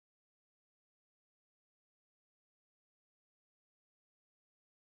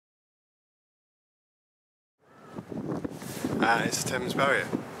and it's the Thames Barrier.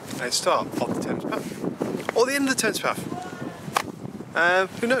 And it's the start of the Thames Path. Or the end of the Thames Path.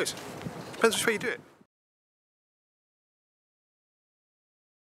 Who knows? Depends which way you do it.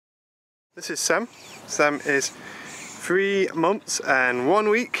 This is Sam. Sam is 3 months and 1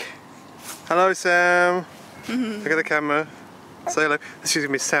 week. Hello Sam. Look at the camera. Say hello. This is going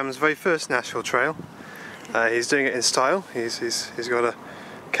to be Sam's very first Nashville trail. He's doing it in style. He's got a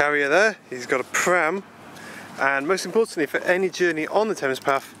carrier there. He's got a pram. And most importantly, for any journey on the Thames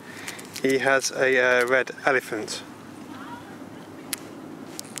Path, he has a red elephant.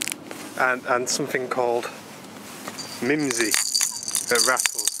 And something called Mimsy that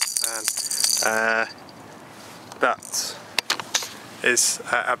rattles. And that is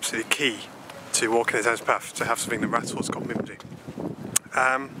absolutely key to walking the Thames Path, to have something that rattles called Mimsy.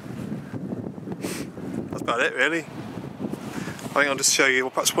 That's about it really. I think I'll just show you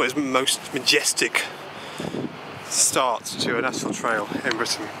perhaps what is most majestic start to a national trail in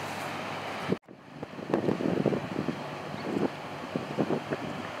Britain.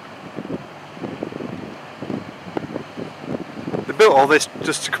 They built all this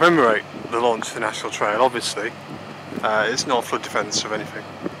just to commemorate the launch of the National Trail, obviously. It's not flood defence of anything.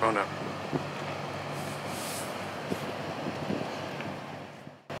 Oh no.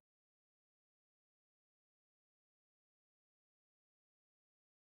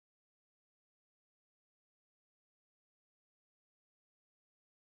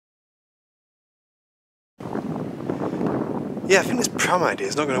 Yeah, I think this pram idea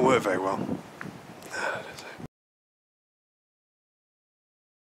is not going to work very well.